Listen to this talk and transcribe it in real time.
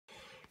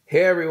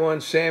Hey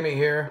everyone, Sammy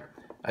here.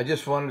 I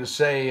just wanted to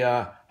say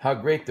how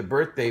great the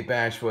birthday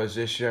bash was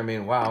this year. I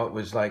mean, wow, it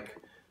was like,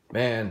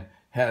 man,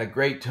 had a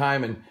great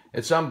time, and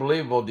it's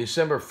unbelievable.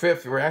 December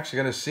 5th, we're actually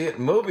going to see it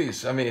in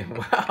movies. I mean,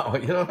 wow,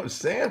 you know what I'm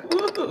saying?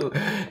 Woo!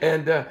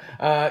 And,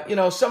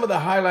 some of the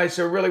highlights,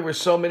 there really were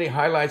so many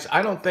highlights.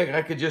 I don't think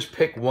I could just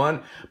pick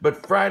one,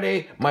 but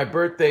Friday, my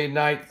birthday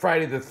night,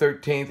 Friday the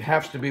 13th,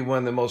 has to be one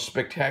of the most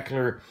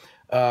spectacular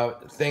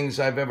things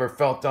I've ever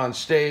felt on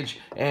stage.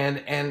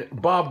 And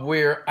Bob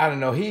Weir, I don't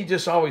know, he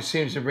just always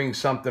seems to bring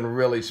something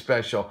really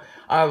special.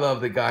 I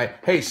love the guy.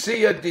 Hey,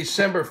 see you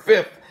December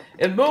 5th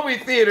in movie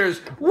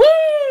theaters. Woo!